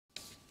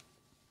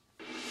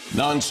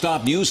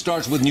Non-stop news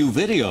starts with new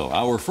video.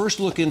 Our first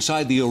look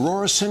inside the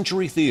Aurora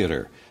Century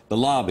Theater. The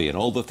lobby and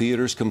all the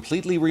theaters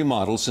completely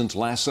remodeled since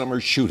last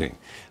summer's shooting.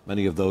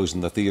 Many of those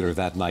in the theater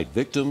that night,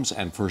 victims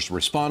and first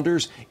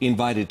responders,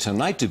 invited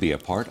tonight to be a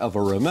part of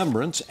a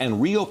remembrance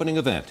and reopening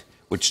event,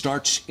 which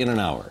starts in an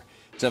hour.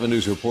 7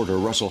 News reporter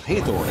Russell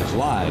Haythorn is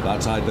live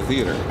outside the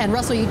theater. And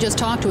Russell, you just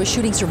talked to a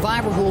shooting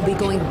survivor who will be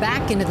going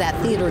back into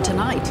that theater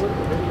tonight.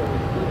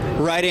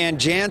 Right, and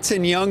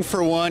Jansen Young,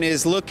 for one,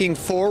 is looking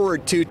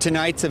forward to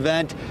tonight's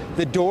event.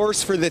 The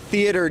doors for the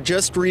theater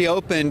just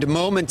reopened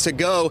moments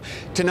ago.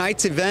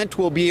 Tonight's event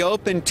will be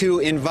open to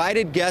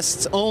invited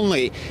guests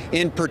only,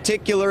 in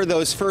particular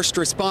those first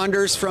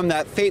responders from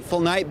that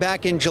fateful night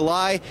back in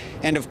July,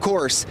 and of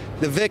course,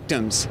 the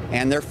victims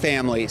and their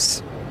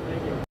families.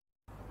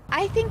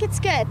 I think it's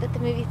good that the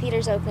movie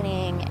theater's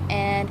opening,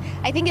 and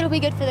I think it'll be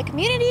good for the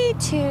community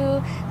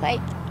to,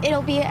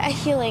 it'll be a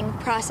healing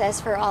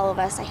process for all of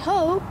us, I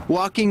hope.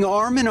 Walking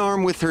arm in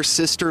arm with her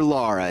sister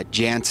Laura,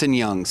 Jansen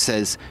Young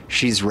says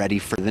she's ready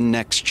for the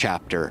next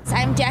chapter.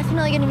 I'm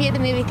definitely going to be at the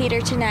movie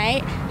theater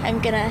tonight.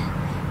 I'm going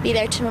to be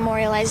there to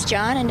memorialize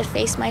John and to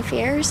face my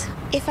fears.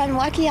 If I'm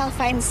lucky, I'll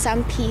find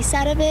some peace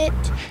out of it.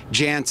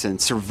 Jansen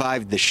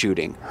survived the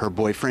shooting. Her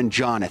boyfriend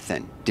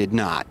Jonathan did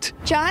not.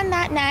 John,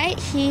 that night,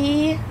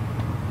 he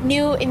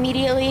knew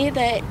immediately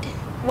that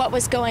what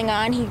was going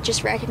on. He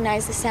just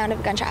recognized the sound of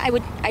a gunshot.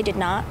 I did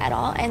not at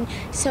all. And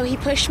so he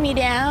pushed me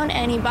down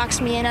and he boxed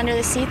me in under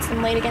the seats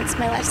and laid against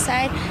my left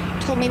side,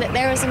 told me that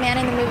there was a man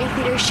in the movie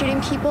theater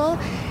shooting people,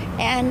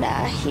 and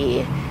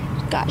he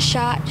got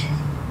shot.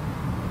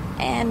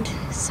 And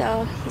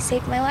so he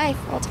saved my life,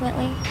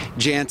 ultimately.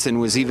 Jansen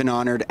was even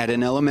honored at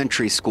an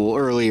elementary school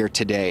earlier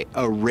today.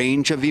 A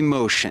range of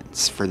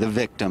emotions for the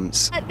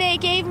victims. They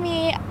gave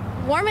me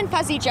warm and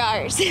fuzzy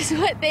jars is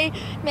what they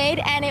made,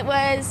 and it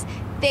was,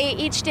 they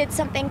each did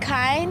something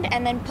kind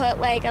and then put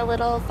like a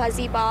little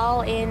fuzzy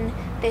ball in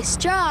this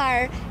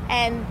jar,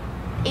 and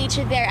each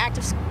of their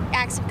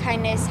acts of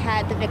kindness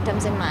had the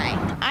victims in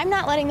mind. I'm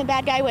not letting the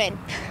bad guy win.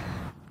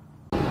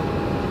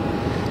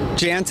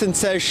 Jansen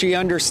says she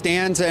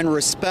understands and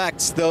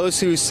respects those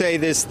who say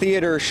this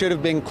theater should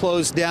have been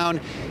closed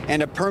down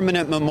and a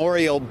permanent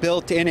memorial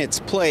built in its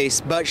place.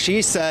 But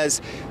she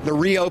says the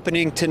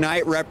reopening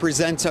tonight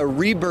represents a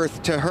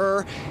rebirth to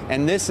her,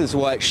 and this is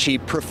what she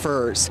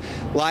prefers.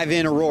 Live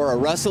in Aurora,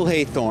 Russell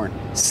Haythorn,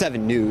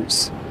 7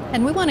 News.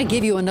 And we want to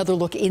give you another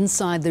look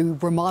inside the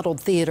remodeled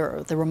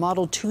theater, the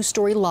remodeled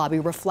 2-story lobby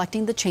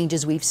reflecting the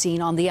changes we've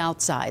seen on the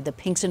outside. The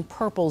pinks and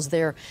purples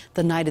there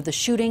the night of the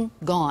shooting,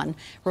 gone,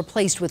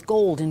 replaced with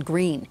gold and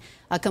green.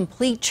 A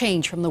complete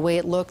change from the way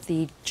it looked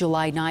the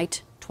July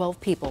night.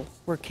 12 people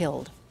were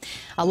killed.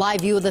 A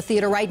live view of the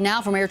theater right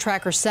now from Air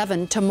Tracker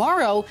 7.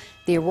 Tomorrow,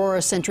 the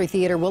Aurora Century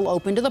Theater will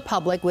open to the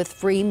public with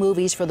free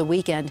movies for the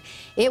weekend.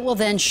 It will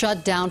then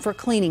shut down for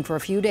cleaning for a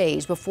few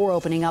days before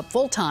opening up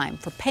full-time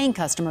for paying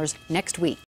customers next week.